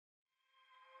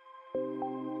Hi,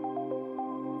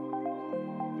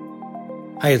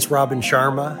 it's Robin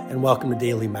Sharma, and welcome to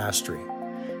Daily Mastery.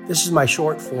 This is my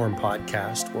short form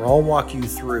podcast where I'll walk you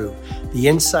through the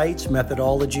insights,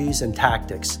 methodologies, and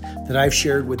tactics that I've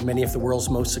shared with many of the world's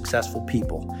most successful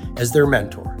people as their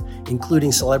mentor,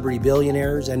 including celebrity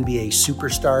billionaires, NBA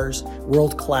superstars,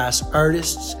 world-class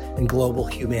artists, and global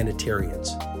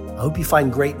humanitarians. I hope you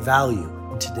find great value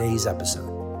in today's episode.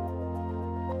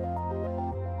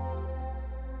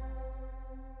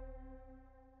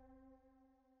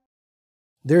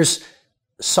 There's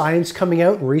science coming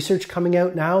out and research coming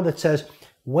out now that says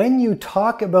when you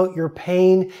talk about your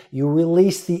pain, you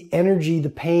release the energy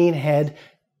the pain had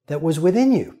that was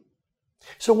within you.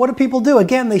 So what do people do?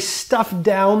 Again, they stuff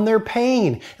down their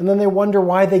pain and then they wonder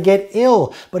why they get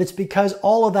ill. But it's because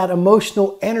all of that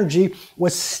emotional energy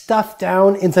was stuffed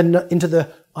down into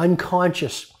the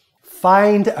unconscious.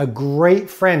 Find a great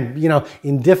friend.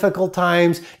 In difficult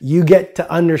times, you get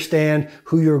to understand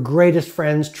who your greatest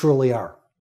friends truly are.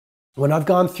 When I've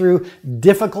gone through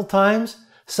difficult times,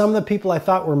 some of the people I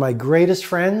thought were my greatest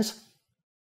friends,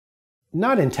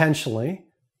 not intentionally,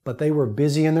 but they were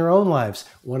busy in their own lives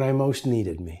when I most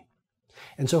needed me.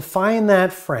 And so find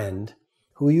that friend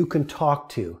who you can talk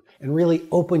to and really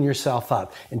open yourself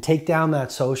up and take down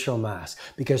that social mask,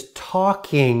 because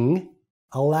talking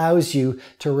allows you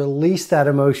to release that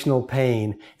emotional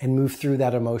pain and move through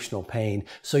that emotional pain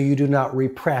so you do not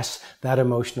repress that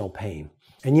emotional pain.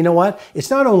 And you know what? It's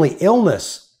not only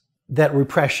illness that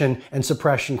repression and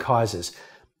suppression causes.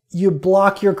 You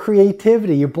block your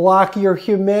creativity, you block your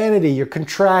humanity, you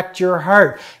contract your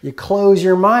heart, you close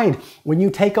your mind. When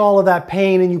you take all of that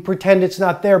pain and you pretend it's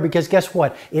not there, because guess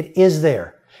what? It is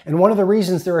there. And one of the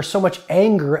reasons there is so much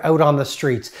anger out on the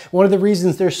streets, one of the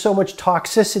reasons there's so much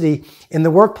toxicity in the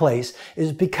workplace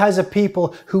is because of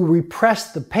people who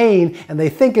repress the pain and they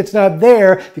think it's not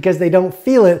there because they don't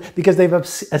feel it, because they've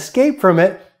escaped from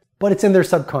it, but it's in their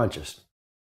subconscious.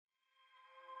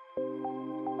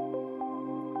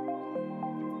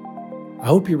 I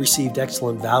hope you received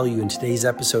excellent value in today's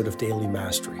episode of Daily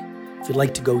Mastery. If you'd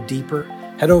like to go deeper,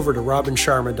 head over to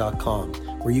robinsharma.com,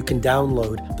 where you can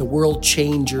download the World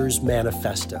Changers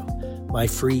Manifesto, my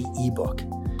free ebook.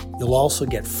 You'll also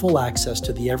get full access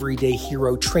to the Everyday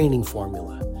Hero Training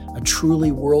Formula, a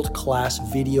truly world-class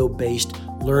video-based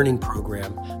learning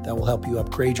program that will help you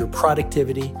upgrade your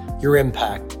productivity, your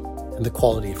impact, and the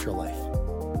quality of your life.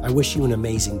 I wish you an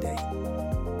amazing day.